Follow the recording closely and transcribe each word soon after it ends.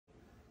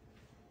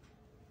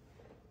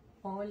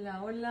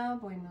Hola, hola,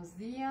 buenos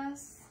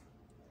días.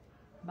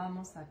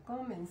 Vamos a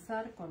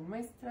comenzar con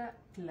nuestra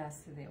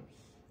clase de hoy.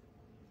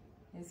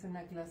 Es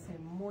una clase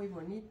muy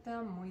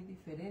bonita, muy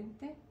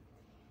diferente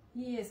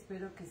y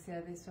espero que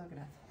sea de su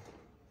agrado.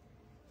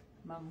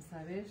 Vamos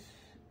a ver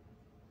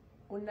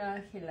una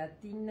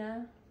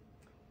gelatina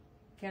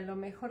que a lo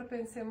mejor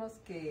pensemos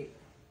que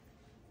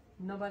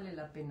no vale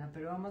la pena,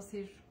 pero vamos a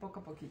ir poco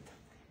a poquito.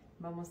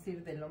 Vamos a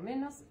ir de lo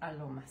menos a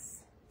lo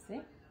más,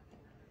 ¿sí?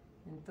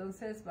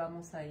 Entonces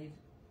vamos a ir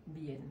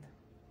viendo.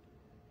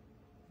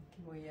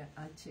 Aquí voy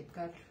a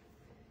checar.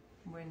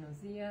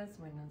 Buenos días,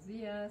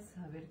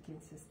 a ver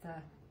quién se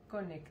está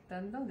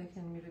conectando.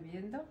 Déjenme ir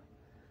viendo.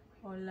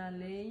 Hola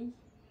Ley,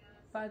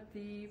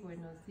 Patti,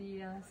 buenos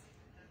días.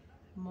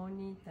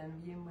 Moni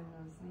también,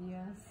 buenos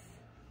días.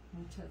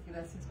 Muchas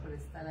gracias por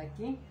estar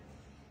aquí.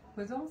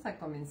 Pues vamos a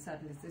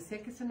comenzar. Les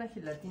decía que es una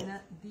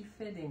gelatina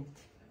diferente.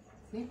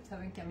 ¿Sí?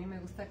 Saben que a mí me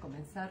gusta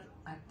comenzar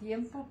a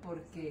tiempo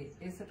porque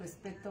es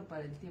respeto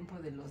para el tiempo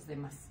de los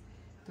demás.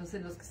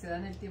 Entonces los que se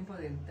dan el tiempo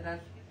de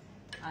entrar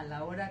a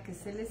la hora que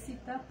se les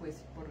cita, pues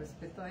por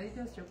respeto a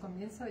ellos yo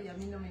comienzo y a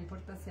mí no me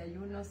importa si hay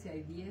uno, si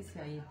hay 10, si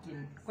hay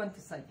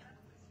cuántos haya.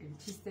 El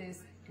chiste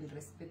es el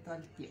respeto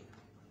al tiempo,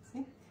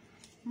 ¿sí?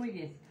 Muy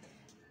bien,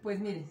 pues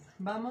miren,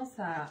 vamos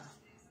a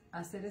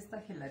hacer esta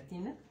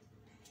gelatina.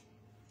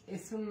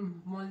 Es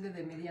un molde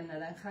de media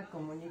naranja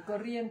común y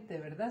corriente,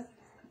 ¿verdad?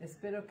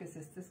 Espero que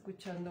se esté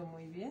escuchando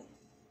muy bien.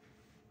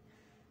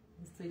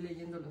 Estoy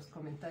leyendo los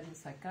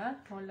comentarios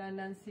acá. Hola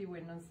Nancy,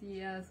 buenos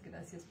días.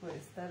 Gracias por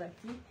estar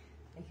aquí.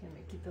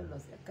 Déjenme quito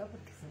los de acá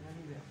porque si no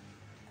ni veo.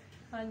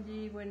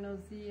 Angie,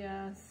 buenos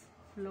días.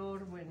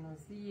 Flor,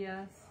 buenos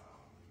días.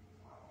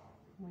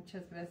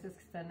 Muchas gracias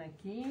que están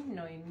aquí.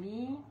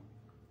 Noemí,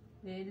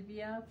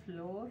 Elvia,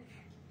 Flor,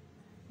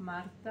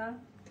 Marta,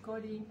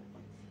 Cori.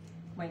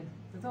 Bueno,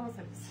 pues vamos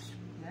a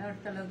empezar.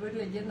 Ahorita las voy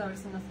leyendo a ver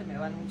si no se me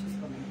van muchos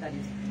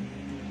comentarios.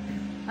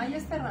 Hay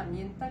esta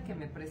herramienta que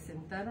me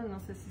presentaron,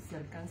 no sé si se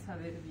alcanza a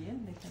ver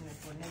bien. Déjenme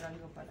poner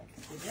algo para que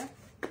se vea.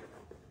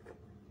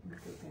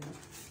 Creo que no,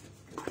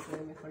 creo que se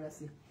ve mejor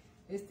así.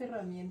 Esta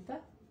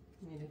herramienta,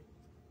 miren,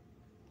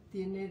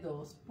 tiene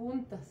dos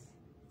puntas,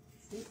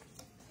 ¿sí?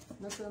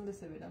 No sé dónde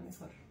se verá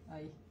mejor,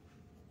 ahí.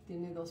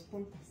 Tiene dos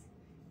puntas.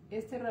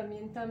 Esta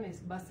herramienta me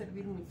va a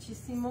servir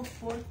muchísimo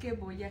porque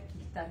voy a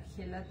quitar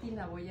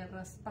gelatina, voy a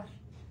raspar,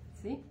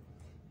 ¿sí?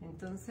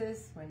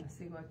 Entonces, bueno,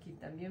 sigo aquí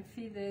también.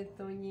 Fide,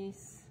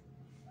 Toñis,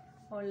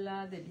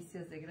 hola,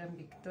 Delicias de Gran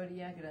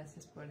Victoria,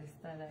 gracias por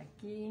estar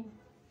aquí.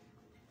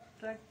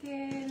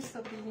 Raquel,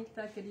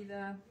 sobrinita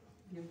querida,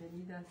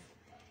 bienvenidas.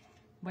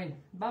 Bueno,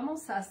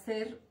 vamos a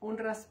hacer un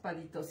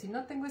raspadito. Si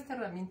no tengo esta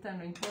herramienta,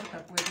 no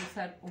importa, puedo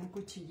usar un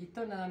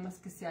cuchillito, nada más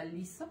que sea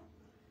liso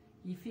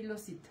y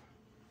filosito.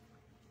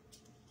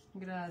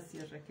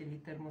 Gracias,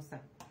 Raquelita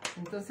hermosa.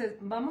 Entonces,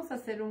 vamos a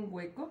hacer un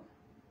hueco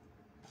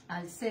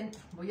al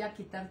centro. Voy a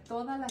quitar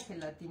toda la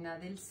gelatina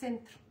del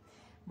centro.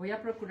 Voy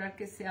a procurar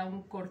que sea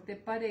un corte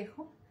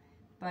parejo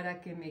para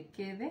que me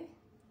quede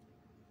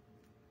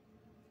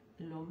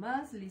lo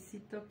más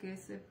lisito que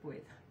se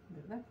pueda,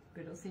 ¿verdad?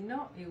 Pero si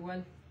no,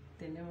 igual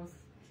tenemos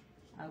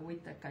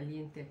agüita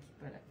caliente aquí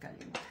para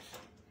calentar.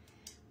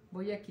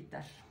 Voy a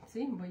quitar,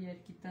 ¿sí? Voy a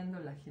ir quitando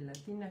la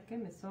gelatina que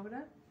me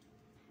sobra.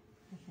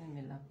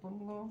 Déjenme la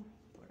pongo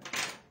por acá.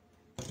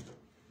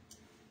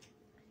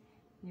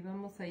 Y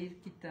vamos a ir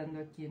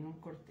quitando aquí en un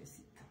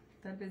cortecito.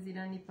 Tal vez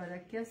dirán, ¿y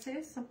para qué hace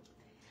eso?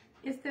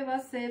 Este va a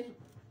ser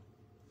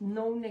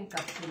no un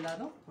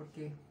encapsulado,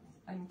 porque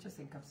hay muchos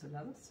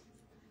encapsulados.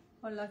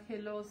 Hola,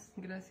 Gelos,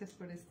 gracias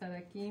por estar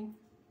aquí.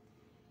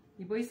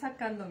 Y voy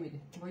sacando,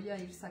 miren, voy a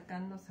ir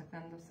sacando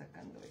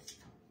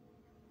esto.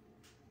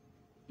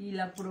 Y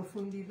la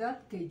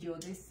profundidad que yo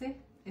desee.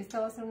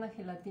 Esta va a ser una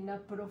gelatina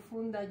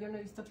profunda. Yo no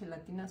he visto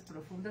gelatinas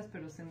profundas,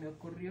 pero se me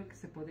ocurrió que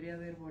se podría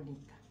ver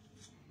bonita.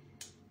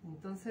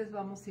 Entonces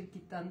vamos a ir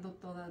quitando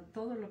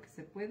todo lo que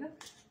se pueda,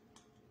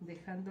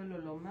 dejándolo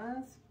lo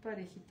más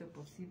parejito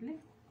posible.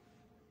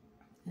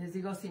 Les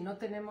digo, si no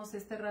tenemos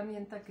esta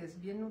herramienta que es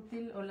bien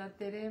útil. Hola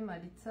Tere,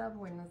 Maritza,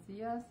 buenos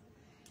días.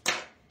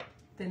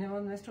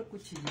 Tenemos nuestro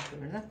cuchillito,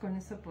 ¿verdad? Con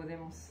eso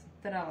podemos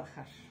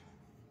trabajar.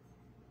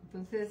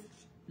 Entonces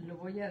lo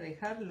voy a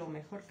dejar lo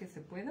mejor que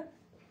se pueda.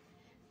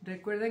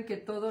 Recuerden que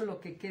todo lo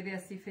que quede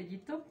así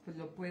fellito, pues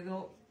lo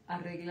puedo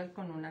arreglar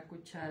con una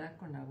cuchara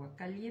con agua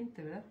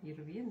caliente, ¿verdad?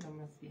 Hirviendo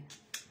más bien.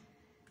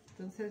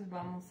 Entonces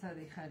vamos a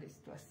dejar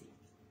esto así.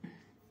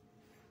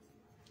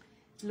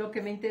 Lo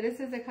que me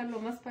interesa es dejar lo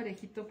más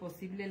parejito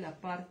posible la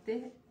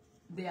parte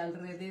de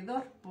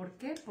alrededor. ¿Por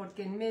qué?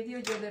 Porque en medio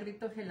yo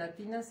derrito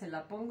gelatina, se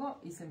la pongo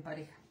y se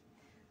empareja.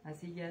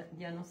 Así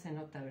ya no se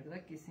nota,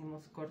 ¿verdad? Que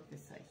hicimos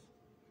cortes ahí.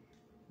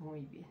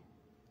 Muy bien.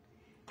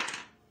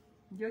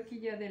 Yo aquí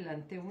ya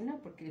adelanté una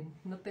porque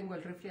no tengo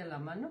el refri a la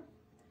mano.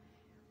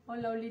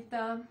 Hola,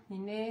 Olita,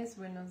 Inés,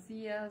 buenos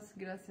días.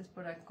 Gracias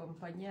por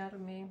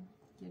acompañarme.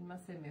 ¿Quién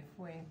más se me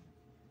fue?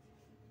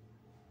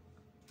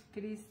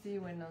 Cristi,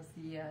 buenos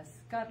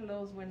días.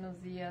 Carlos,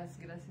 buenos días.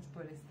 Gracias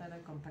por estar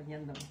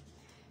acompañándome.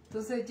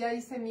 Entonces ya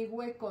hice mi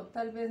hueco,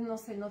 tal vez no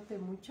se note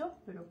mucho,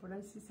 pero por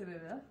ahí sí se ve,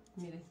 ¿verdad?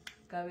 Miren,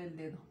 cabe el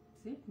dedo,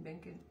 ¿sí? Ven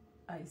que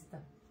ahí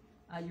está,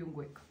 hay un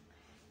hueco.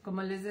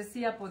 Como les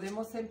decía,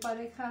 podemos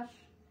emparejar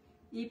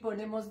y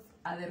ponemos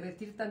a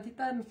derretir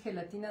tantita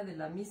gelatina de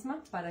la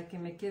misma para que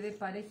me quede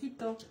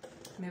parejito.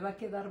 Me va a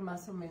quedar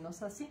más o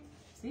menos así,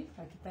 ¿sí?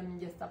 Aquí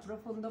también ya está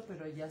profundo,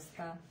 pero ya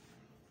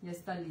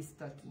está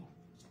listo aquí.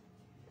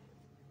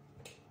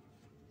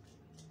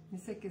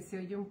 Dice que se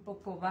oye un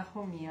poco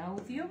bajo mi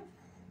audio.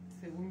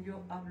 Según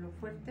yo hablo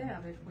fuerte.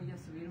 A ver, voy a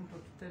subir un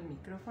poquito el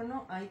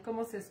micrófono. Ahí,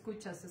 ¿cómo se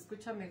escucha? ¿Se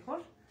escucha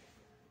mejor?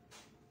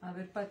 A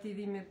ver, Pati,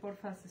 dime,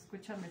 porfa, ¿se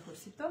escucha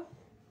mejorcito?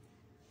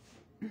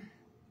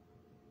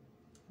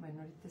 Bueno,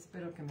 ahorita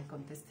espero que me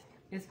contesten.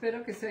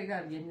 Espero que se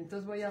oiga bien.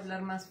 Entonces voy a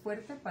hablar más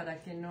fuerte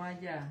para que no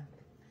haya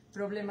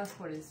problemas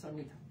por el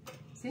sonido,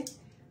 ¿sí?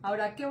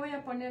 Ahora, ¿qué voy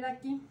a poner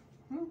aquí?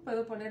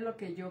 Puedo poner lo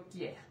que yo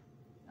quiera.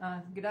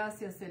 Ah,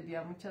 gracias,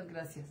 Elvia, muchas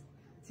gracias.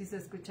 Sí se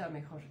escucha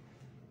mejor.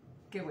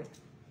 Qué bueno.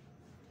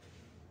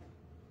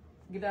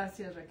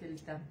 Gracias,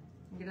 Raquelita.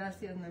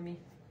 Gracias, Noemí.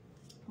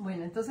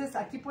 Bueno, entonces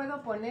aquí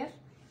puedo poner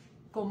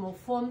como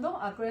fondo.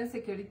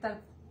 Acuérdense que ahorita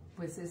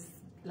pues es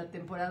la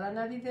temporada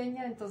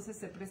navideña, entonces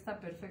se presta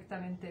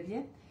perfectamente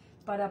bien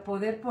para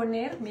poder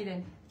poner,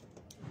 miren,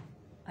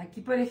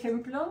 aquí por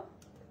ejemplo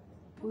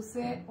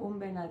puse un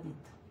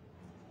venadito.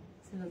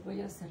 Se los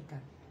voy a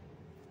acercar.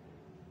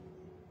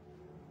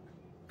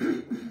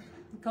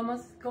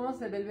 ¿Cómo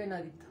se ve el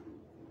venadito?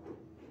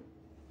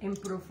 En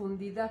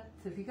profundidad,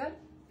 ¿se fijan?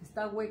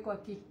 Está hueco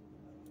aquí.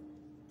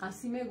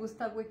 Así me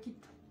gusta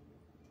huequito,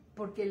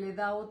 porque le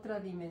da otra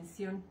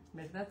dimensión,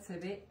 ¿verdad? Se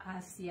ve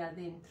hacia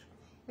adentro.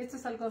 Esto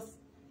es algo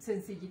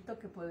sencillito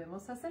que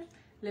podemos hacer.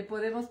 Le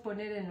podemos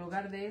poner, en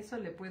lugar de eso,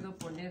 le puedo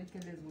poner, ¿qué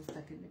les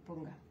gusta que le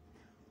ponga?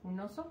 Un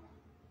oso.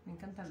 Me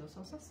encantan los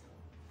osos.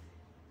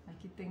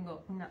 Aquí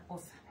tengo una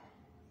osa.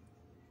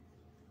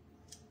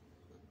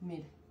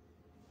 Miren.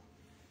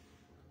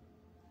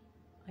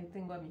 Ahí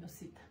tengo a mi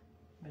osita,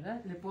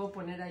 ¿verdad? Le puedo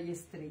poner ahí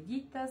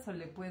estrellitas o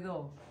le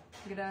puedo...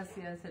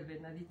 Gracias, el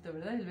venadito,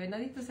 ¿verdad? El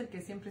venadito es el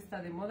que siempre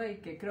está de moda y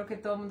que creo que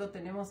todo el mundo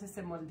tenemos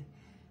ese molde,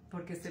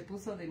 porque se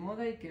puso de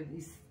moda y que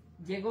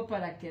llegó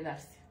para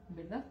quedarse,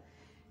 ¿verdad?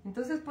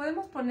 Entonces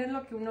podemos poner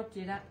lo que uno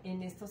quiera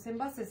en estos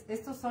envases.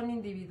 Estos son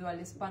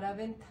individuales para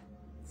venta,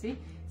 ¿sí?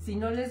 Si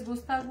no les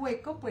gusta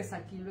hueco, pues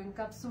aquí lo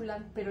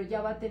encapsulan, pero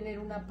ya va a tener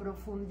una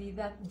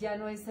profundidad. Ya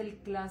no es el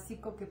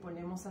clásico que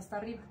ponemos hasta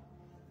arriba.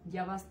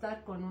 Ya va a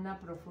estar con una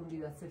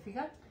profundidad. ¿Se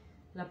fijan?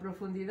 La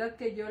profundidad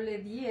que yo le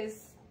di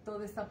es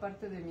toda esta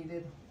parte de mi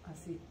dedo,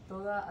 así,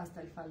 toda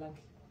hasta el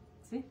falange,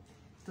 ¿sí?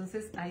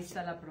 Entonces ahí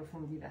está la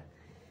profundidad.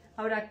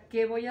 Ahora,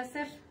 ¿qué voy a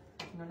hacer?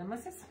 No nada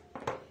más eso.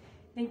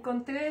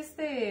 Encontré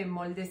este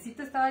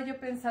moldecito, estaba yo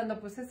pensando,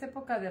 pues es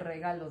época de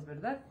regalos,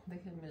 ¿verdad?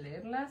 Déjenme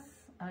leerlas.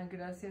 Ah,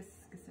 gracias,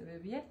 que se ve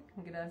bien.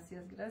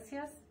 Gracias,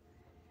 gracias.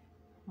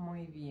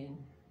 Muy bien.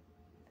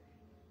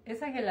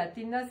 Esa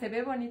gelatina se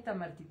ve bonita,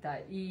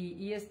 Martita.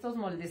 Y estos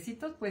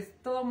moldecitos, pues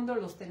todo el mundo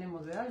los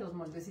tenemos, ¿verdad? Los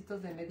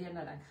moldecitos de media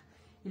naranja.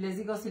 Y les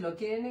digo, si lo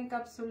quieren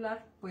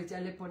encapsular, pues ya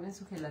le ponen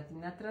su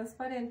gelatina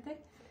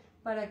transparente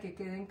para que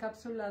quede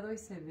encapsulado y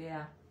se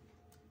vea,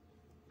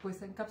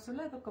 pues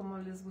encapsulado como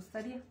les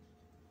gustaría.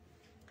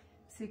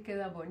 Sí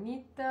queda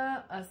bonita,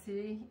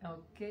 así,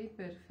 ok,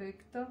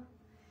 perfecto.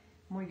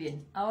 Muy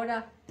bien.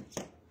 Ahora,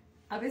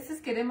 a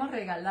veces queremos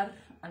regalar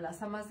a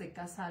las amas de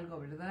casa algo,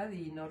 ¿verdad?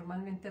 Y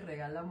normalmente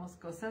regalamos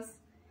cosas,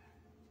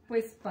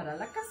 pues, para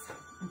la casa.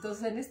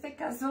 Entonces, en este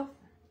caso,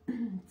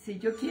 si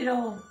yo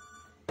quiero...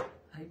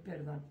 Ay,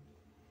 perdón.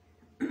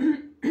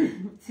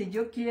 Si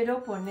yo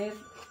quiero poner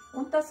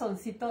un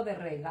tazoncito de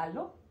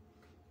regalo,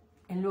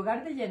 en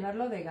lugar de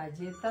llenarlo de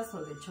galletas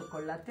o de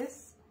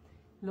chocolates,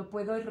 lo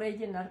puedo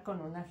rellenar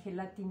con una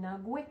gelatina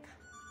hueca.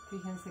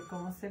 Fíjense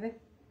cómo se ve,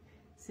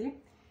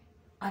 ¿sí?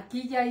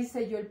 Aquí ya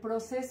hice yo el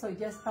proceso,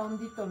 ya está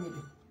hondito,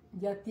 miren.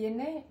 Ya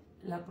tiene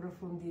la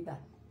profundidad,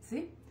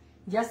 ¿sí?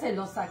 Ya se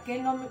lo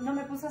saqué, no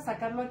me puse a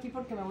sacarlo aquí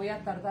porque me voy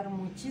a tardar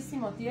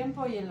muchísimo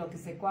tiempo y en lo que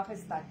se cuaja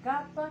esta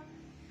capa.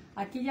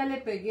 Aquí ya le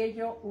pegué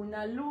yo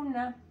una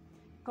luna.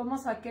 ¿Cómo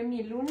saqué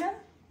mi luna?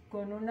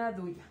 Con una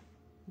duya,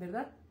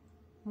 ¿verdad?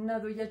 Una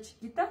duya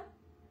chiquita.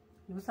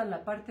 Usan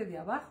la parte de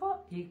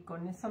abajo y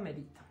con eso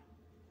medito.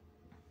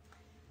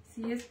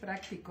 Sí, es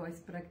práctico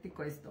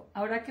esto.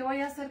 Ahora, ¿qué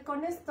voy a hacer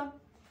con esto?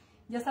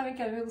 Ya saben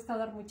que a mí me gusta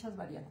dar muchas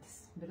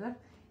variantes, ¿verdad?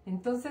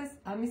 Entonces,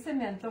 a mí se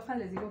me antoja,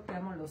 les digo que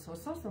amo los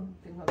osos. ¿Dónde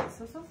tengo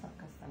mis osos?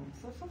 Acá están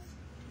mis osos.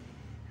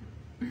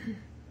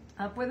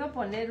 Ah, puedo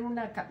poner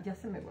una... Ya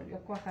se me volvió a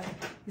cuajar.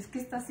 Es que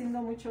está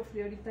haciendo mucho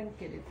frío ahorita en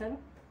Querétaro.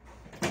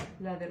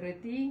 La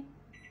derretí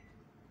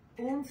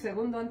un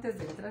segundo antes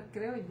de entrar,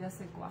 creo, y ya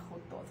se cuajó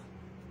todo.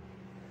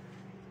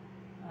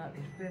 A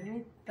ver,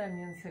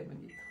 permítanme un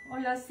segundito.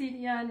 Hola,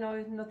 Siria,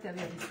 no te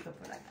había visto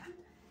por acá.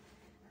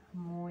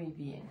 Muy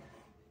bien.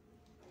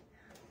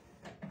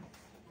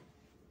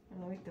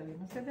 Uy, todavía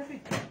no se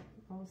derrite.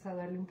 Vamos a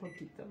darle un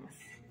poquito más.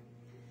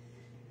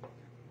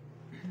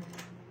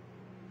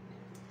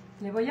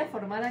 Le voy a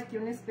formar aquí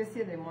una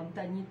especie de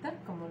montañita,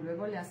 como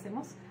luego le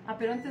hacemos. Ah,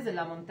 pero antes de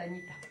la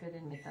montañita,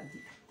 espérenme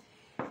tantito.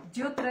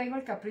 Yo traigo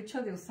el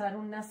capricho de usar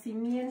un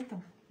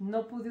nacimiento.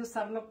 No pude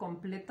usarlo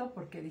completo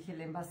porque dije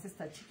el envase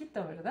está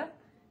chiquito, ¿verdad?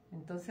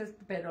 Entonces,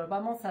 pero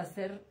vamos a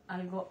hacer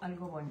algo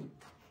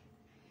bonito.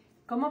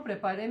 ¿Cómo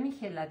preparé mi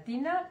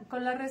gelatina?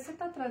 Con la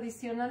receta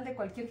tradicional de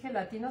cualquier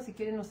gelatina, o si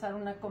quieren usar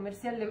una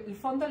comercial, el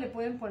fondo le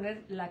pueden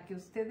poner la que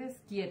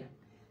ustedes quieran,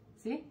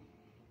 ¿sí?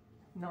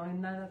 No es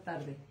nada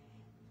tarde.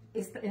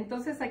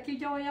 Entonces aquí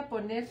yo voy a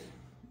poner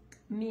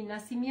mi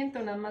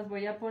nacimiento, nada más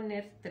voy a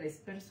poner 3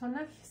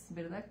 personajes,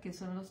 ¿verdad? Que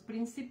son los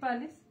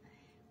principales,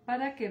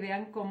 para que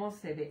vean cómo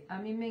se ve. A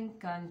mí me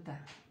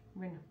encanta.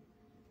 Bueno,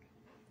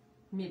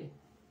 miren.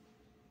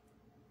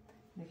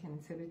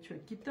 Déjenme, se ve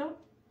chuequito.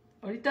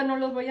 Ahorita no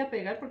los voy a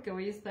pegar porque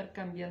voy a estar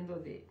cambiando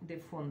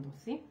de fondo,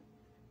 ¿sí?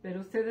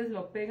 Pero ustedes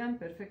lo pegan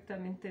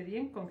perfectamente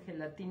bien con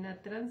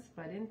gelatina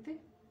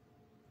transparente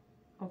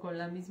o con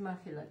la misma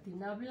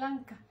gelatina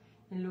blanca.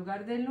 En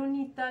lugar de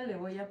lunita le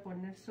voy a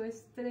poner su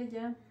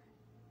estrella.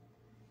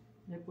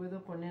 Le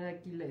puedo poner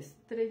aquí la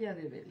estrella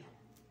de vela.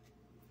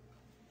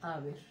 A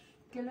ver,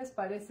 ¿qué les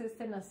parece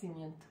este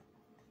nacimiento?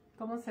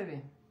 ¿Cómo se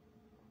ve?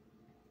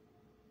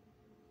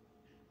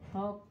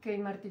 Ok,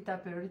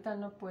 Martita, pero ahorita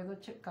no puedo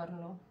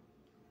checarlo.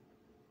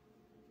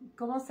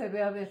 ¿Cómo se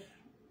ve? A ver,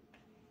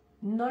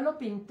 no lo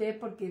pinté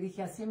porque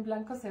dije así en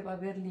blanco se va a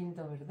ver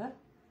lindo, ¿verdad?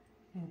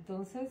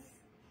 Entonces,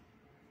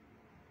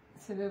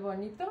 ¿se ve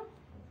bonito?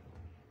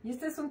 Y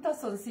este es un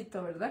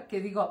tazoncito, ¿verdad? Que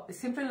digo,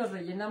 siempre los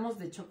rellenamos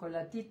de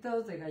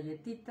chocolatitos, de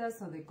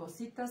galletitas o de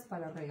cositas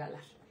para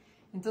regalar.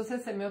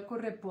 Entonces se me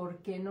ocurre, ¿por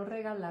qué no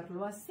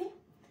regalarlo así?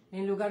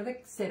 En lugar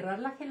de cerrar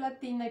la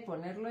gelatina y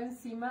ponerlo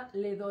encima,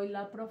 le doy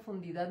la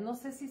profundidad. No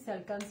sé si se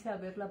alcance a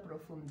ver la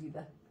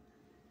profundidad.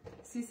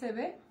 ¿Sí se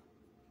ve?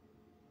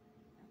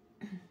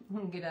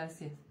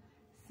 Gracias.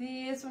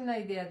 Sí, es una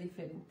idea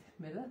diferente,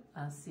 ¿verdad?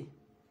 Así.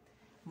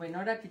 Bueno,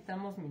 ahora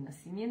quitamos mi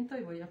nacimiento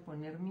y voy a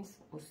poner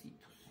mis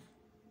ositos.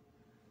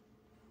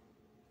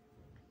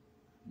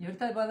 Y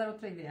ahorita les voy a dar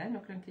otra idea, ¿eh?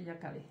 No crean que ya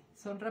acabé.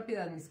 Son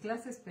rápidas mis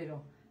clases,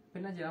 pero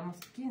apenas llevamos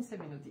 15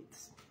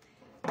 minutitos.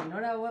 Bueno,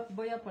 ahora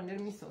voy a poner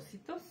mis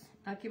ositos.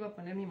 Aquí voy a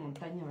poner mi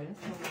montaña, ¿verdad?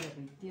 Estoy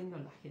derritiendo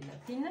la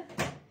gelatina.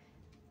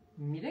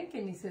 Miren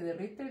que ni se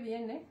derrite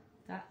bien, ¿eh?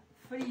 Está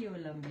frío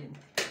el ambiente.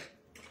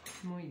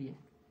 Muy bien.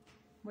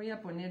 Voy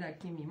a poner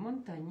aquí mi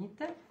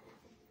montañita.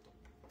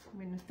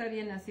 Bueno, está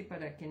bien así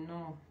para que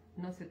no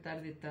se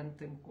tarde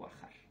tanto en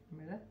cuajar,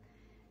 ¿verdad?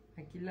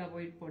 Aquí la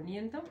voy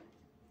poniendo.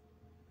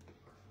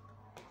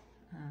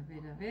 A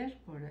ver,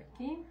 por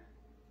aquí.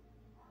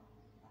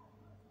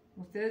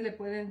 Ustedes le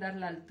pueden dar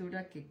la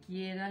altura que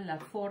quieran, la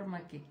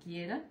forma que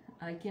quieran.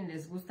 Hay quien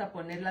les gusta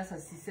ponerlas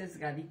así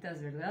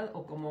sesgaditas, ¿verdad?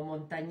 O como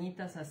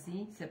montañitas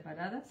así,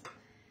 separadas.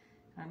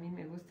 A mí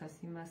me gusta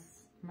así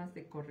más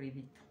de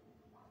corridito.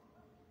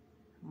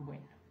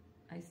 Bueno,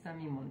 ahí está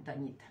mi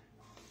montañita.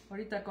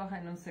 Ahorita coja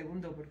en un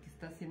segundo porque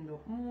está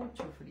haciendo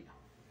mucho frío.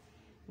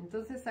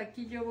 Entonces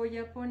aquí yo voy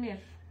a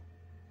poner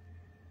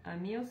a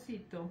mi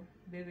osito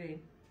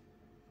bebé,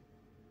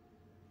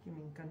 que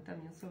me encanta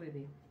mi oso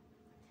bebé,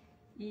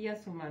 y a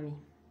su mami,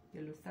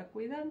 que lo está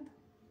cuidando.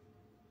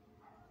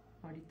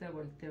 Ahorita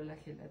volteo la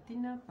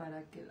gelatina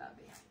para que la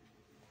vean.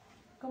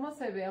 ¿Cómo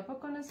se ve? ¿A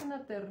poco no es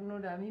una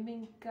ternura? A mí me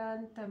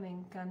encanta, me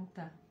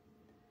encanta.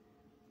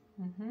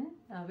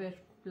 A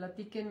ver,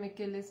 platíquenme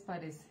qué les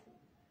parece.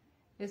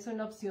 Es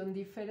una opción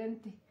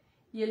diferente.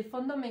 Y el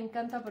fondo me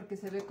encanta porque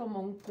se ve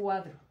como un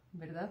cuadro,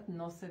 ¿verdad?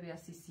 No se ve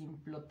así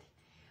simplote.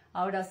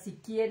 Ahora, si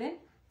quieren,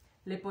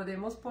 le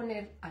podemos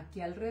poner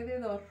aquí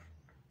alrededor,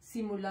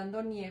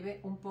 simulando nieve,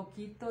 un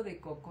poquito de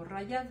coco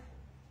rallado,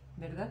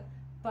 ¿verdad?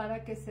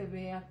 Para que se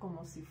vea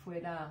como si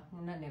fuera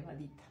una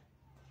nevadita.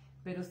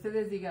 Pero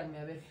ustedes díganme,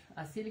 a ver,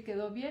 ¿así le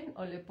quedó bien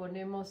o le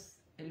ponemos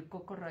el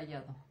coco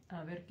rallado?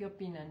 A ver qué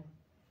opinan.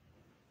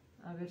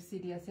 A ver,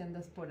 Siria, si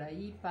andas por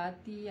ahí,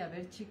 Patti, a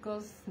ver,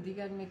 chicos,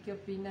 díganme qué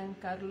opinan,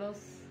 Carlos.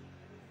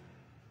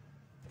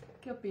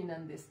 ¿Qué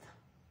opinan de esto?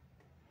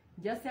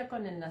 Ya sea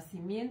con el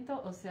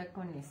nacimiento o sea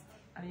con este.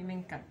 A mí me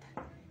encanta.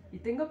 Y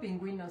tengo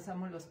pingüinos,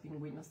 amo los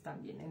pingüinos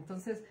también.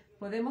 Entonces,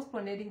 podemos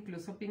poner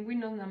incluso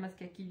pingüinos, nada más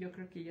que aquí yo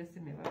creo que ya se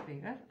me va a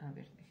pegar. A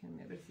ver,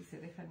 déjenme ver si se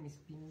dejan mis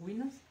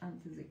pingüinos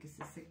antes de que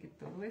se seque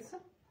todo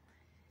eso.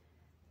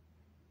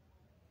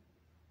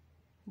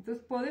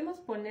 Entonces, podemos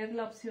poner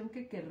la opción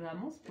que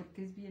querramos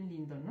porque es bien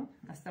lindo, ¿no?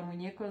 Hasta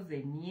muñecos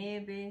de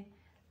nieve,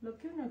 lo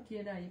que uno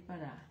quiera ahí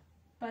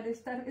para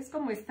estar, es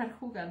como estar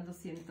jugando,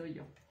 siento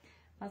yo.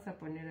 Vamos a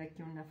poner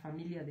aquí una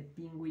familia de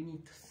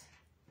pingüinitos.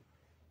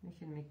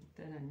 Déjenme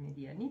quitar al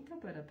medianito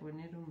para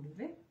poner un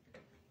bebé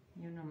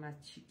y uno más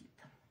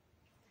chiquito.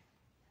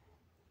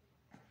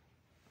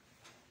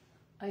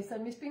 Ahí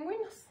están mis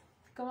pingüinos.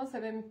 ¿Cómo se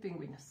ven mis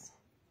pingüinos?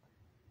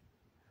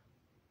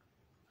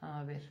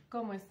 A ver,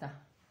 ¿cómo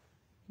está?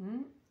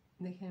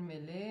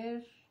 Déjenme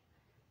leer.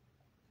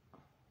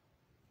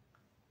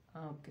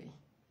 Ok.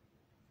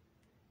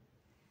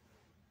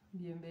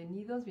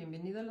 Bienvenidos,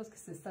 bienvenidos los que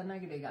se están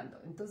agregando.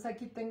 Entonces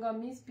aquí tengo a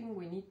mis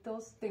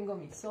pingüinitos, tengo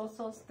mis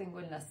osos, tengo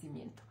el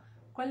nacimiento.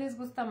 ¿Cuál les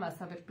gusta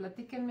más? A ver,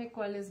 platíquenme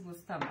cuál les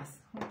gusta más.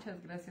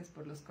 Muchas gracias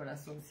por los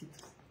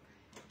corazoncitos.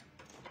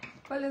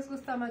 ¿Cuál les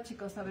gusta más,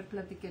 chicos? A ver,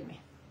 platíquenme.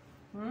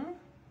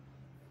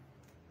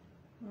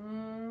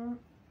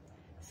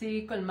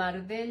 Sí, con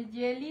Mar del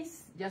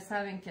Yelis, ya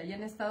saben que allá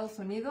en Estados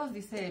Unidos,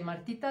 dice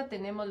Martita,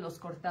 tenemos los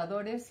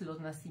cortadores, los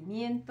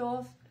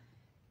nacimientos,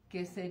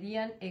 que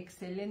serían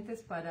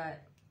excelentes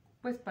para,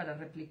 pues, para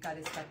replicar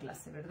esta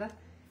clase, ¿verdad?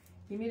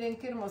 Y miren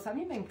qué hermosa, a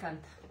mí me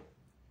encanta.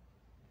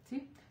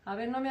 ¿Sí? A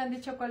ver, no me han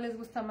dicho cuál les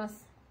gusta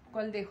más,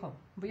 cuál dejo.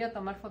 Voy a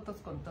tomar fotos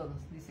con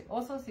todos. Dice,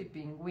 osos y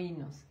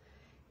pingüinos.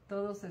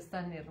 Todos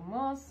están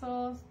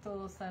hermosos,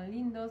 todos están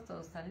lindos,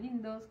 todos están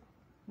lindos.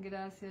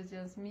 Gracias,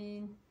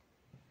 Yasmín.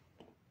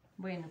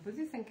 Bueno, pues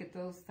dicen que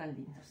todos están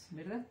lindos,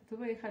 ¿verdad? Te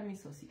voy a dejar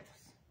mis ositos.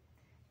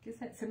 Que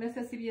se me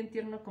hace así bien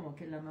tierno como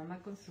que la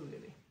mamá con su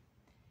bebé.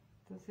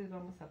 Entonces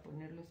vamos a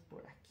ponerlos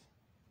por aquí.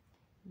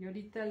 Y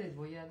ahorita les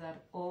voy a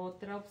dar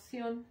otra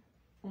opción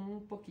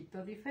un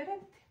poquito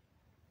diferente,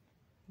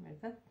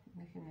 ¿verdad?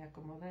 Déjenme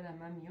acomodar a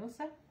mami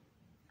osa.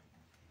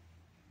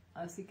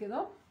 Así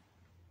quedó.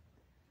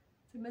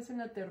 Se me hace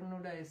una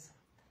ternura eso.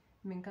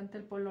 Me encanta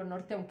el Polo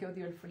Norte, aunque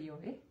odio el frío,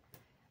 ¿eh?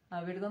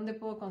 A ver, ¿dónde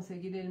puedo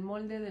conseguir el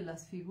molde de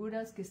las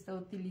figuras que está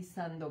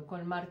utilizando?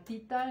 Con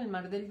Martita, el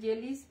Mar del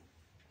Yelis,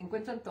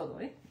 encuentran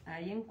todo, ¿eh?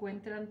 Ahí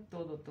encuentran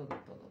todo, todo,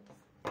 todo, todo.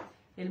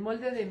 El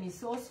molde de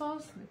mis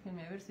osos,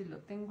 déjenme ver si lo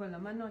tengo a la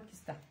mano, aquí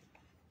está.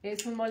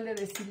 Es un molde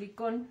de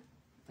silicón,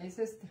 es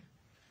este.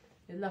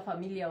 Es la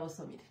familia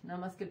oso, miren. Nada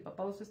más que el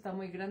papá oso está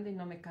muy grande y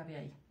no me cabe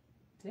ahí,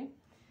 ¿sí?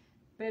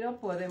 Pero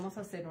podemos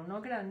hacer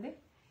uno grande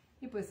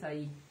y pues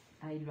ahí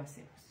lo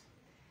hacemos.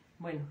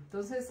 Bueno,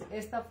 entonces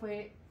esta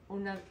fue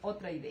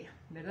otra idea,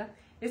 ¿verdad?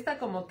 Esta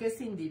como que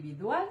es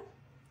individual.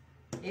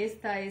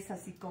 Esta es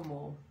así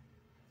como,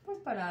 pues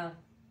para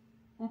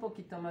un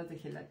poquito más de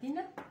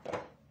gelatina.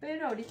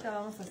 Pero ahorita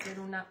vamos a hacer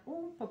una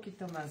un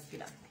poquito más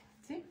grande,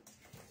 ¿sí?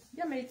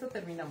 Ya merito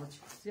terminamos,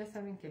 chicos. Ya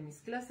saben que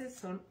mis clases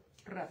son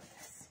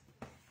rápidas.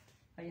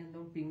 Ahí anda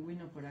un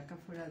pingüino por acá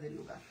fuera del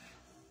lugar.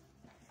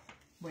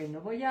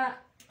 Bueno,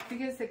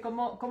 fíjense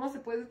cómo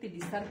se puede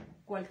utilizar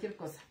cualquier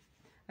cosa.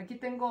 Aquí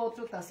tengo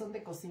otro tazón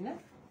de cocina,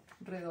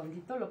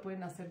 redondito, lo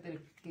pueden hacer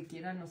del que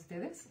quieran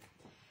ustedes.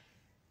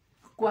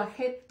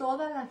 Cuajé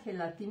toda la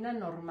gelatina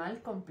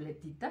normal,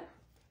 completita.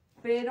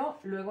 Pero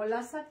luego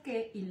la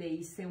saqué y le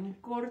hice un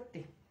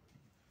corte.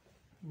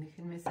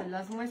 Déjenme, se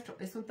las muestro.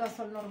 Es un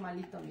tazón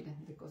normalito,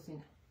 miren, de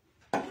cocina.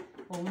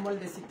 O un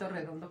moldecito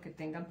redondo que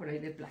tengan por ahí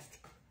de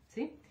plástico,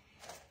 ¿sí?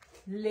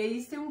 Le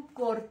hice un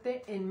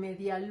corte en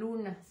media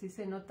luna. ¿Sí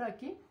se nota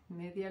aquí?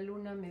 Media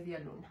luna, media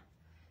luna.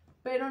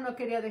 Pero no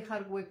quería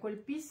dejar hueco el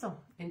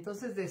piso.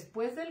 Entonces,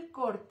 después del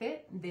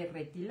corte,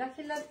 derretí la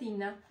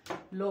gelatina,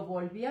 lo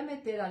volví a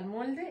meter al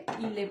molde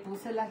y le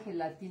puse la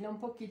gelatina un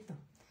poquito,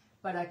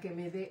 para que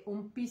me dé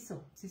un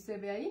piso. ¿Sí se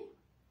ve ahí?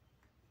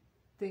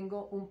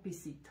 Tengo un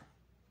pisito.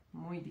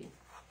 Muy bien.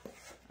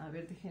 A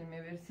ver,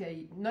 déjenme ver si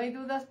hay... ¿No hay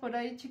dudas por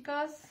ahí,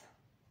 chicas?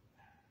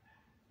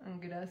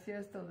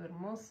 Gracias, todo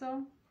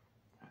hermoso.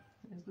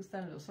 ¿Les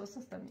gustan los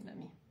osos? También a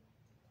mí.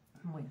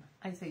 Bueno,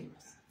 ahí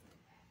seguimos.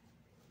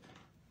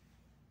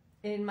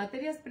 En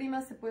materias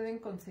primas se pueden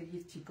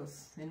conseguir,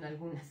 chicos, en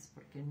algunas,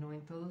 porque no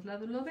en todos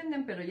lados lo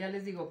venden, pero ya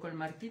les digo, con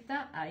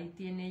Martita, ahí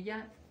tiene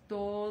ya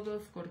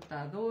todos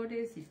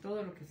cortadores y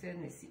todo lo que ustedes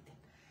necesiten.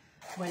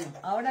 Bueno,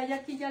 ahora ya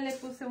aquí ya le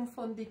puse un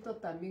fondito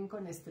también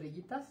con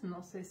estrellitas.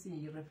 No sé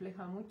si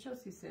refleja mucho,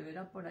 si se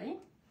verá por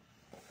ahí.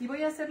 Y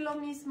voy a hacer lo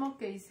mismo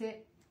que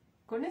hice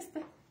con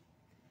este.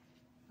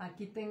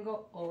 Aquí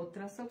tengo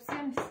otras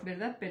opciones,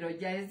 ¿verdad? Pero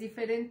ya es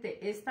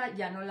diferente. Esta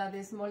ya no la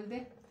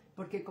desmoldé,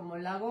 porque como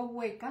la hago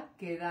hueca,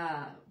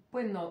 queda,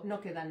 pues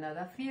no queda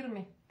nada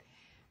firme.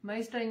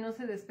 Maestra, ¿y no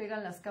se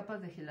despegan las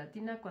capas de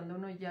gelatina cuando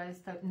uno ya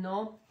está...?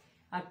 No.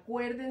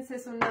 Acuérdense,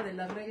 es una de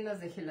las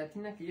reglas de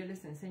gelatina que yo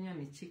les enseño a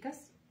mis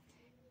chicas.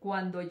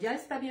 Cuando ya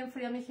está bien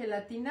fría mi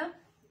gelatina,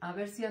 a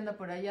ver si anda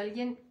por ahí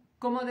alguien,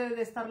 ¿cómo debe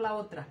de estar la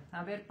otra?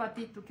 A ver,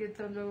 Pati, tú que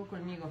estás luego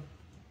conmigo.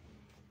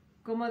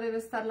 ¿Cómo debe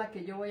estar la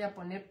que yo voy a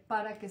poner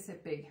para que se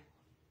pegue?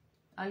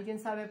 ¿Alguien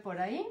sabe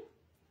por ahí?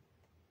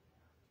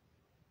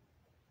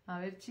 A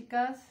ver,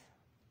 chicas.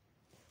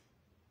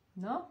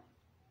 ¿No?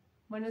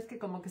 Bueno, es que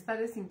como que está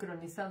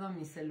desincronizado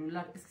mi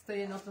celular. Es que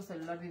estoy en otro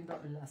celular viendo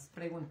las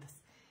preguntas.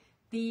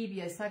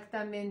 Tibia,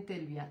 exactamente,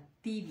 Elvia.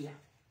 Tibia,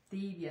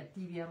 tibia,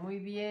 tibia. Muy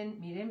bien.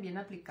 Miren, bien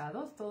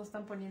aplicados. Todos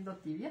están poniendo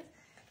tibias.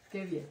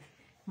 Qué bien.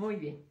 Muy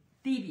bien.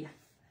 Tibia.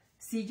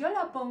 Si yo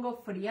la pongo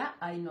fría,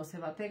 ahí no se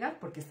va a pegar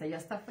porque esta ya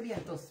está fría.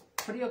 Entonces,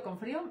 frío con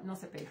frío no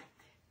se pega.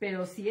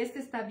 Pero si esta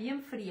está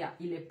bien fría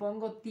y le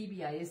pongo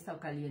tibia esta o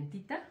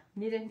calientita,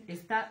 miren,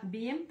 está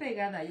bien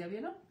pegada. ¿Ya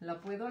vieron?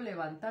 La puedo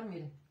levantar,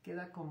 miren.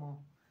 Queda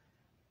como,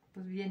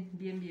 pues bien,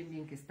 bien, bien,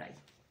 bien que está ahí.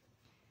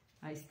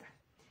 Ahí está.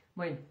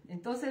 Bueno,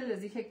 entonces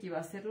les dije que iba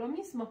a hacer lo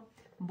mismo.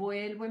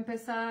 Vuelvo a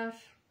empezar.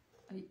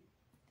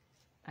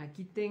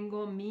 Aquí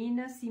tengo mi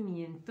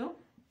nacimiento.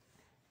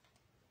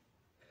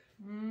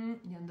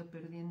 Y ando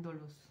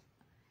perdiéndolos.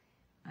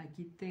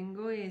 Aquí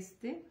tengo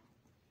este.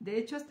 De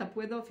hecho, hasta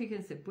puedo,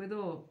 fíjense,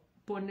 puedo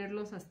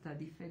ponerlos hasta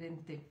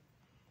diferente.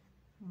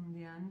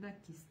 ¿Dónde anda?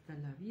 Aquí está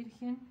la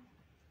Virgen.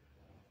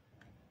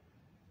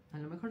 A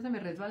lo mejor se me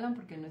resbalan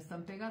porque no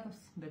están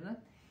pegados, ¿verdad?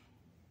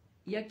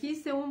 Y aquí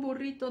hice un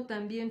burrito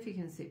también,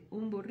 fíjense,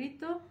 un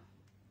burrito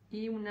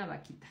y una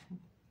vaquita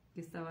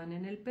que estaban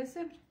en el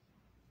pesebre,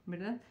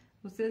 ¿verdad?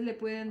 Ustedes le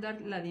pueden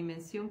dar la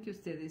dimensión que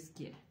ustedes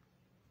quieran.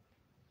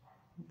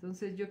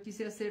 Entonces yo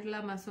quise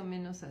hacerla más o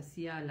menos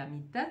así a la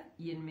mitad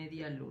y en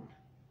media luna.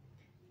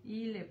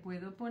 Y le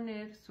puedo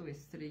poner su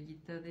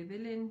estrellita de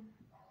Belén,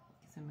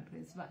 que se me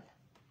resbala,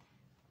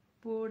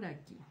 por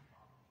aquí.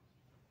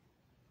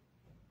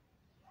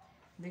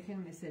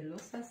 Déjenme, se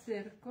los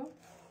acerco.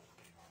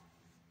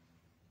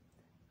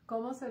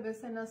 ¿Cómo se ve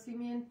este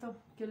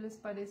nacimiento? ¿Qué les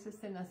parece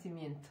este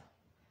nacimiento?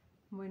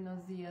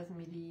 Buenos días,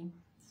 Miri,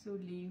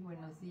 Zuli,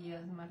 buenos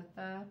días,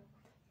 Marta.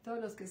 Todos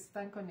los que se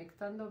están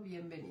conectando,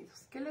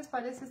 bienvenidos. ¿Qué les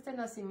parece este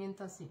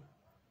nacimiento así?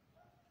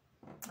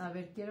 A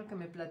ver, quiero que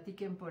me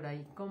platiquen por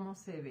ahí. ¿Cómo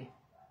se ve?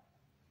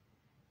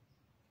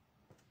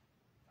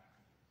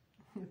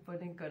 Me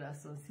ponen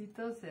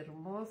corazoncitos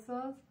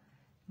hermosos.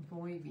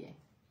 Muy bien.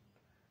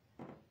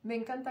 Me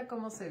encanta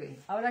cómo se ve.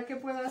 Ahora, ¿qué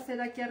puedo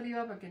hacer aquí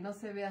arriba para que no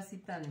se vea así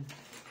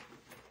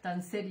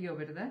tan serio,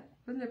 verdad?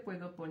 Pues le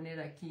puedo poner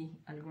aquí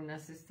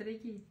algunas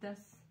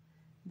estrellitas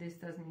de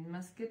estas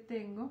mismas que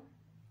tengo.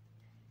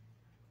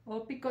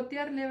 O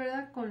picotearle,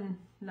 ¿verdad? Con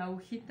la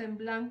agujita en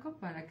blanco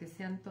para que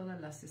sean todas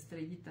las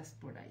estrellitas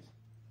por ahí.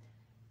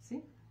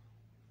 ¿Sí?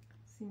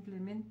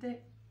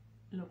 Simplemente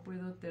lo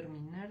puedo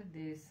terminar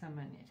de esa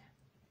manera.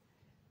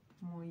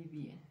 Muy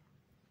bien.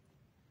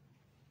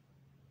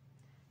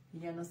 Y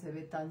ya no se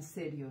ve tan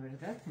serio,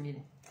 ¿verdad?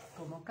 Miren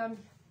cómo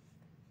cambia.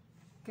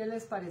 ¿Qué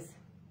les parece?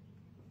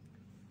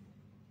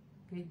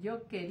 Que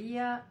yo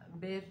quería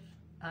ver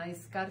a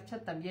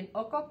escarcha también,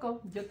 o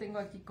coco. Yo tengo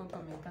aquí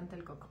coco, me encanta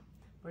el coco.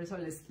 Por eso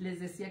les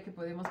decía que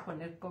podemos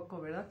poner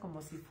coco, ¿verdad?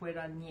 Como si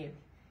fuera nieve.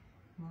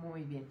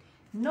 Muy bien.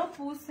 No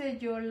puse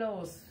yo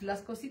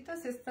las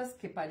cositas estas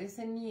que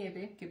parecen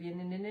nieve, que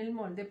vienen en el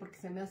molde, porque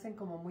se me hacen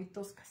como muy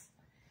toscas.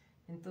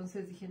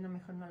 Entonces dije, no,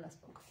 mejor no las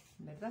pongo,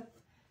 ¿verdad?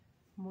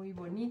 Muy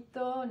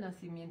bonito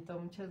nacimiento.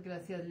 Muchas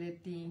gracias,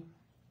 Leti.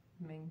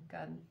 Me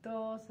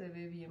encantó, se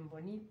ve bien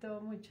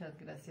bonito. Muchas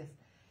gracias.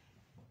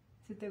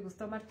 Si te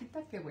gustó,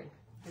 Martita, qué bueno.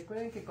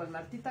 Recuerden que con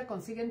Martita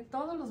consiguen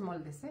todos los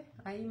moldes, ¿eh?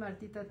 Ahí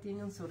Martita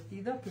tiene un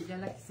surtido que ya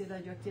la quisiera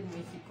yo aquí en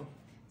México.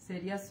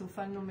 Sería su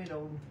fan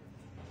número 1.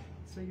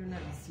 Soy una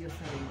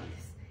viciosa de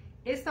moldes.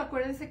 Esto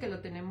acuérdense que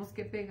lo tenemos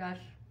que pegar.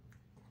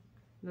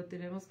 Lo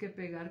tenemos que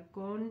pegar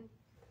con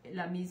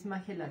la misma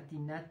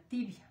gelatina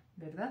tibia,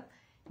 ¿verdad?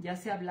 Ya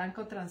sea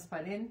blanca o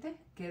transparente,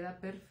 queda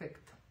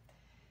perfecto.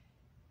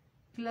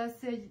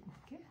 Clase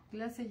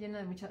llena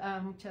de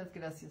muchas... muchas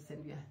gracias,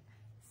 Silvia.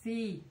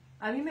 Sí,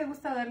 a mí me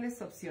gusta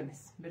darles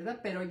opciones, ¿verdad?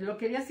 Pero lo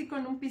quería así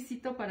con un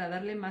pisito para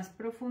darle más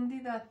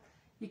profundidad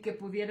y que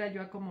pudiera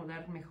yo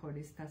acomodar mejor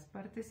estas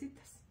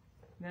partecitas,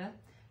 ¿verdad?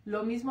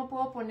 Lo mismo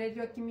puedo poner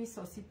yo aquí mis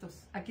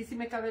ositos. Aquí sí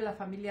me cabe la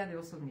familia de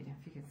osos, miren,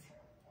 fíjense.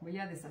 Voy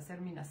a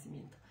deshacer mi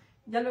nacimiento.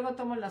 Ya luego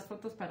tomo las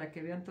fotos para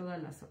que vean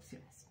todas las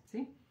opciones,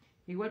 ¿sí?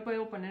 Igual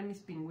puedo poner mis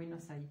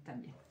pingüinos ahí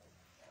también.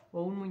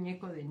 O un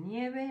muñeco de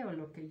nieve o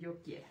lo que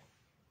yo quiera.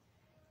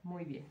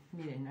 Muy bien,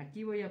 miren,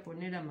 aquí voy a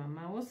poner a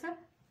mamá osa.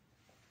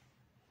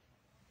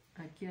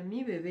 Aquí a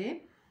mi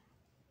bebé.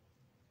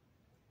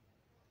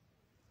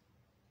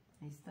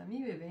 Ahí está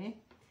mi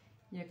bebé.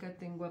 Y acá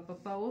tengo a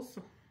papá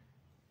oso.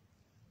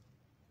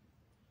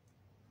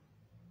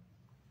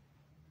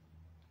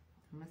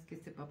 Nada más que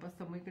este papá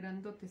está muy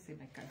grandote, se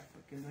me cae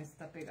porque no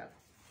está pegado.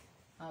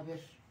 A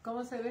ver,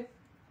 ¿cómo se ve?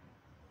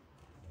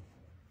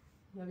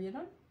 ¿Ya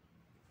vieron?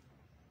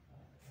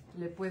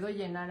 Le puedo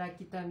llenar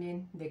aquí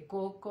también de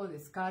coco, de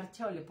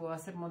escarcha, o le puedo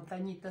hacer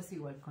montañitas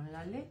igual con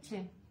la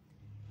leche.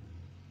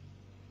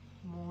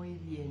 Muy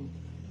bien,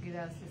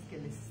 gracias que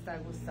les está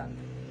gustando.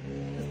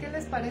 Pues, ¿qué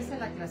les parece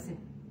la clase?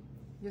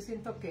 Yo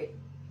siento que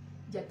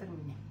ya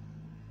terminé.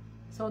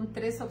 Son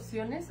 3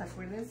 opciones,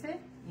 acuérdense,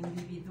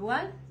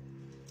 individual.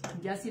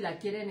 Ya si la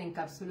quieren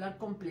encapsular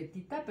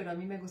completita, pero a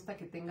mí me gusta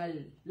que tenga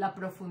la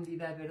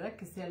profundidad, ¿verdad?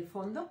 Que sea el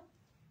fondo,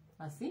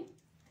 así.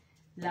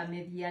 La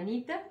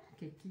medianita,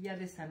 que aquí ya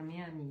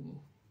desarmé a mi...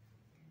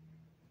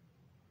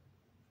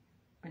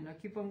 Bueno,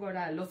 aquí pongo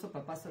ahora al oso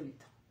papá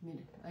solito.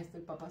 Miren, ahí está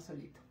el papá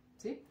solito,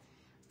 ¿sí?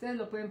 Ustedes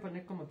lo pueden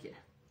poner como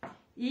quieran.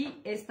 Y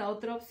esta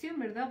otra opción,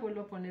 ¿verdad?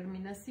 Vuelvo a poner mi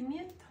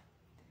nacimiento.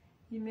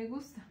 Y me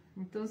gusta.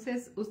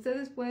 Entonces,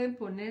 ustedes pueden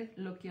poner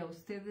lo que a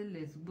ustedes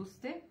les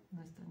guste.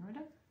 ¿No, esta no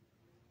era?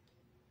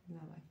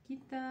 La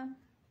vaquita.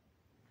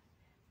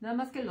 Nada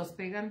más que los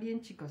pegan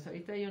bien, chicos.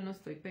 Ahorita yo no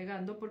estoy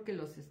pegando porque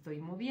los estoy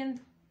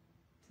moviendo,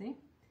 ¿sí?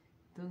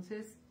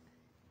 Entonces,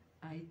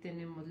 ahí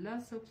tenemos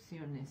las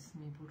opciones.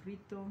 Mi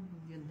burrito,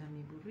 ¿dónde anda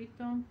mi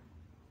burrito?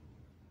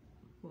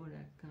 Por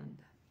acá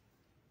anda.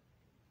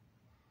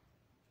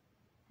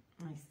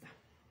 Ahí está.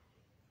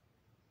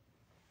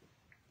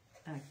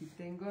 Aquí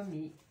tengo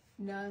mi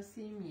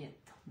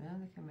nacimiento. ¿Verdad?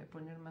 Déjenme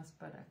poner más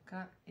para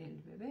acá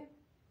el bebé.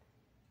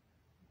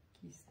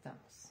 Aquí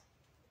estamos.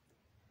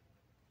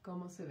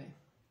 ¿Cómo se ve?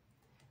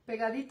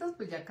 Pegaditos,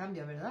 pues ya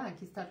cambia, ¿verdad?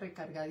 Aquí está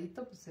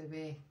recargadito, pues se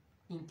ve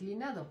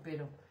inclinado,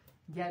 pero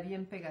ya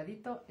bien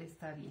pegadito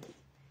está bien.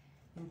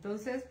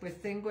 Entonces,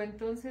 pues tengo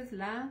entonces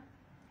las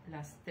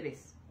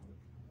tres.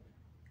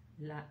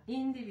 La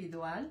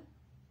individual,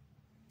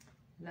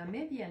 la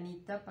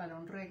medianita para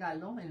un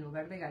regalo en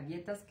lugar de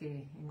galletas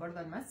que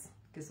engordan más,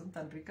 que son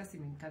tan ricas y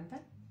me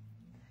encantan,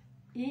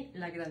 y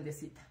la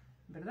grandecita,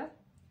 ¿verdad?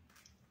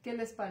 ¿Qué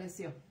les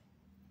pareció?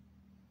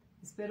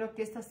 Espero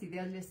que estas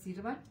ideas les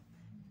sirvan.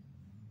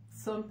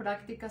 Son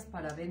prácticas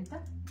para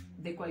venta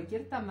de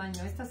cualquier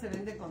tamaño. Esta se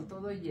vende con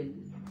todo y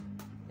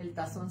el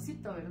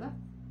tazoncito, ¿verdad?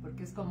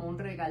 Porque es como un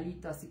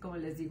regalito, así como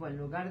les digo, en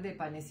lugar de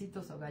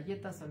panecitos o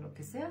galletas o lo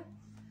que sea,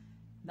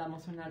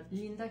 damos una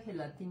linda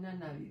gelatina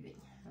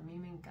navideña. A mí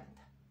me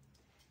encanta.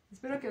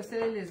 Espero que a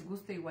ustedes les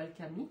guste igual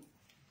que a mí.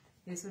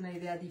 Es una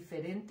idea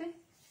diferente.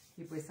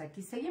 Y pues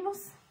aquí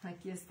seguimos,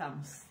 aquí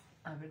estamos.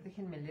 A ver,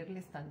 déjenme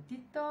leerles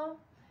tantito.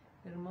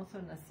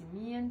 Hermoso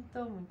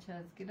nacimiento,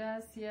 muchas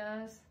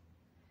gracias.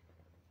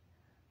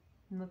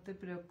 No te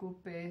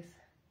preocupes.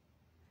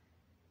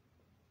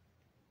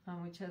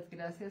 Muchas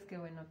gracias, qué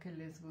bueno que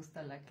les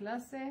gusta la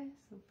clase,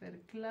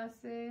 super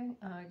clase.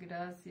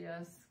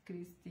 Gracias,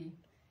 Cristi.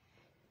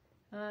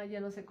 Ya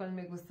no sé cuál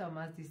me gusta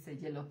más, dice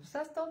Hielo. Pues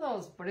haz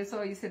todos, por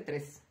eso hice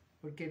 3,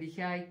 porque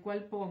dije, ay,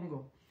 ¿cuál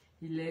pongo?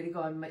 Y le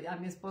digo a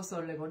mi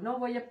esposo, luego, no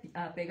voy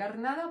a pegar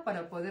nada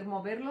para poder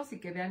moverlos y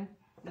que vean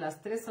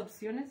las 3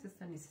 opciones.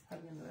 Esta ni se está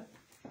viendo, ¿verdad?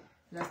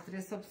 Las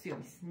 3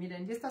 opciones.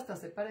 Miren, y esta hasta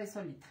se para ahí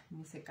solita,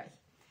 ni se cae.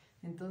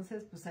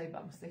 Entonces, pues ahí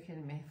vamos,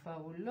 déjenme.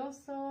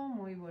 Fabuloso,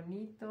 muy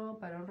bonito,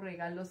 para un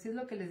regalo. Sí es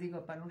lo que les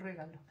digo, para un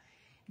regalo.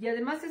 Y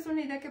además es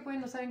una idea que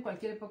pueden usar en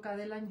cualquier época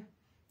del año.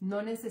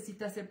 No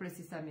necesita ser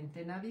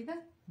precisamente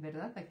Navidad,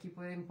 ¿verdad? Aquí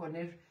pueden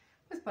poner,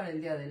 pues para el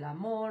Día del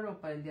Amor,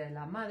 o para el Día de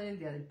la Madre, el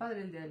Día del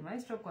Padre, el Día del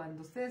Maestro,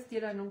 cuando ustedes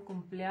quieran un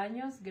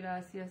cumpleaños.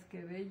 Gracias,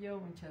 qué bello,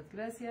 muchas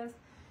gracias.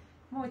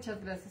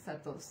 Muchas gracias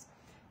a todos.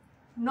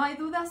 ¿No hay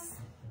dudas?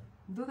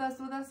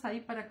 ¿Dudas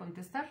ahí para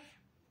contestar?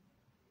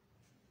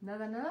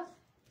 Nada.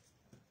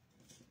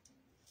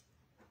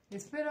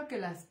 Espero que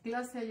la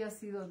clase haya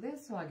sido de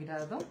su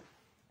agrado.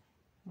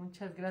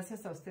 Muchas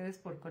gracias a ustedes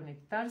por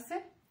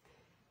conectarse.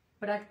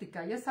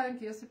 Práctica, ya saben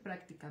que yo soy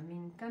práctica. Me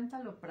encanta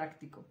lo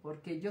práctico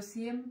porque yo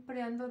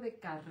siempre ando de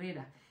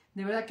carrera.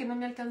 De verdad que no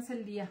me alcanza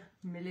el día.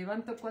 Me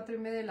levanto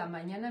 4:30 de la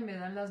mañana y me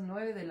dan las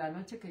 9 de la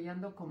noche que ya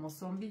ando como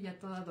zombie, ya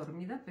toda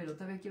dormida, pero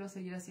todavía quiero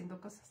seguir haciendo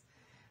cosas.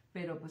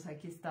 Pero pues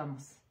aquí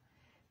estamos.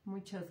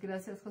 Muchas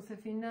gracias,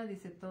 Josefina,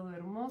 dice todo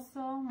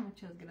hermoso.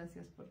 Muchas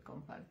gracias por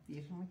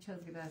compartir.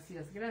 Muchas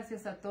gracias.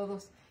 Gracias a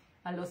todos,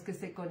 a los que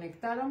se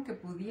conectaron, que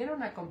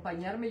pudieron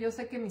acompañarme. Yo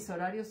sé que mis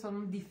horarios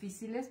son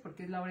difíciles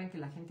porque es la hora en que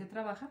la gente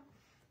trabaja,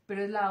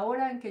 pero es la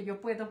hora en que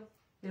yo puedo.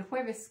 El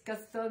jueves,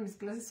 casi todas mis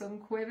clases son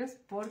jueves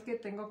porque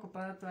tengo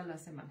ocupada toda la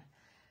semana.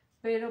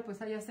 Pero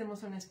pues ahí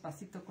hacemos un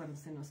espacito cuando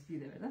se nos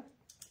pide, ¿verdad?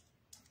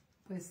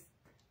 Pues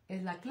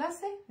es la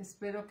clase,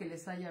 espero que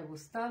les haya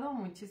gustado,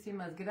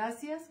 muchísimas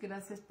gracias,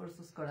 gracias por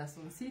sus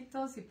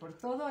corazoncitos y por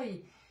todo,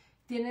 y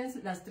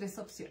tienes las 3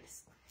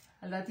 opciones.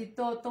 Al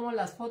ratito tomo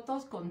las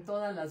fotos con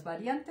todas las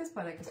variantes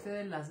para que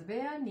ustedes las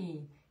vean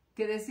y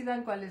que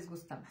decidan cuál les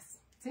gusta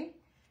más, ¿sí?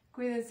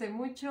 Cuídense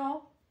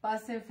mucho,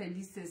 pasen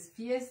felices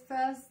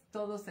fiestas,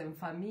 todos en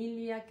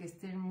familia, que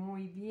estén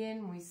muy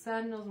bien, muy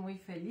sanos, muy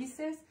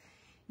felices.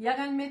 Y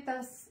hagan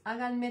metas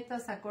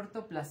a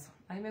corto plazo.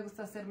 A mí me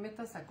gusta hacer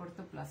metas a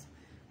corto plazo.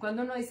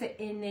 Cuando uno dice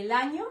en el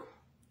año,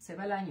 se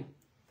va el año.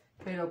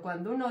 Pero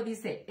cuando uno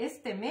dice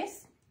este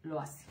mes, lo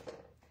hace.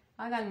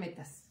 Hagan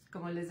metas.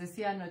 Como les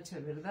decía anoche,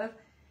 ¿verdad?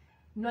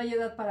 No hay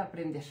edad para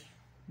aprender.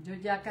 Yo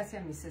ya casi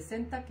a mis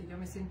 60, que yo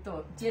me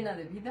siento llena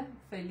de vida,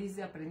 feliz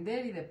de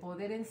aprender y de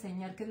poder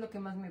enseñar. ¿Qué es lo que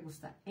más me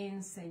gusta?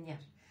 Enseñar.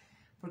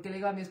 Porque le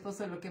digo a mi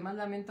esposo, lo que más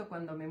lamento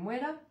cuando me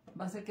muera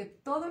va a ser que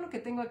todo lo que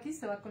tengo aquí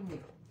se va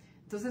conmigo.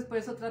 Entonces, por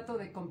eso trato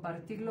de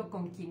compartirlo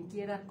con quien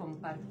quiera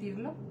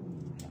compartirlo,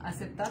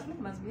 aceptarlo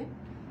más bien.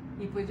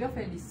 Y pues yo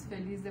feliz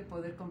de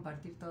poder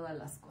compartir todas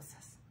las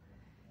cosas.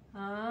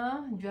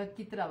 Yo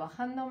aquí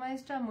trabajando,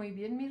 maestra. Muy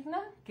bien,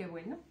 Mirna, qué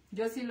bueno.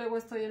 Yo sí luego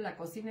estoy en la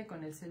cocina y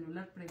con el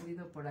celular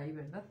prendido por ahí,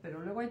 ¿verdad?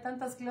 Pero luego hay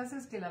tantas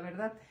clases que la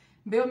verdad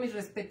veo mis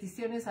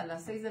repeticiones a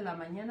las 6 de la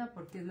mañana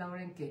porque es la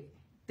hora en que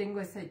tengo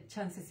ese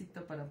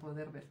chancecito para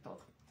poder ver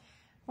todo.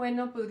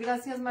 Bueno, pues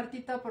gracias,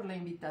 Martita, por la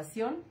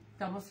invitación.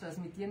 Estamos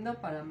transmitiendo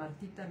para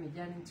Martita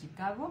Millán en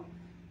Chicago.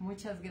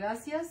 Muchas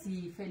gracias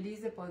y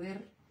feliz de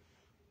poder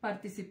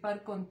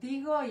participar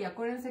contigo. Y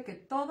acuérdense que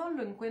todo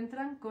lo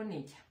encuentran con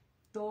ella,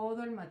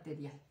 todo el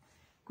material.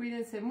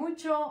 Cuídense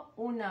mucho,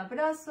 un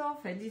abrazo,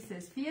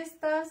 felices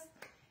fiestas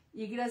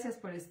y gracias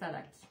por estar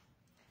aquí.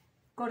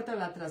 Corto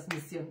la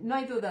transmisión. No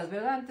hay dudas,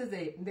 ¿verdad? Antes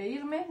de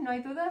irme, ¿no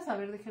hay dudas? A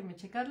ver, déjenme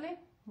checarle.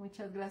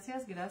 Muchas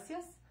gracias,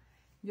 gracias.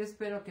 Yo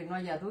espero que no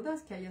haya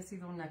dudas, que haya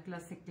sido una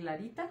clase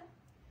clarita.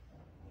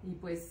 Y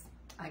pues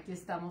aquí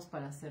estamos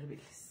para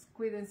servirles.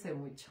 Cuídense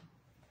mucho.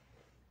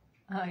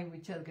 Ay,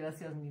 muchas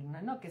gracias,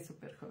 Mirna. No, que es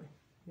súper joven.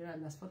 Mira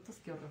las fotos,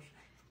 qué horror.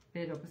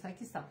 Pero pues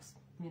aquí estamos.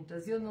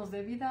 Mientras Dios nos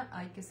dé vida,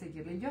 hay que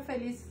seguirle. Yo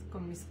feliz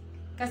con mis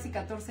casi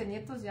 14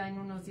 nietos, ya en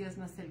unos días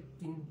nace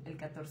el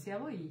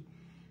 14º y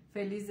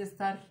feliz de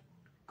estar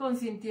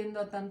consintiendo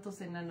a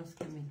tantos enanos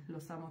que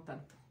los amo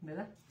tanto,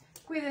 ¿verdad?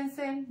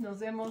 Cuídense, nos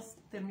vemos,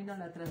 termino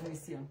la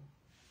transmisión.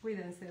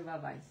 Cuídense, bye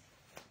bye.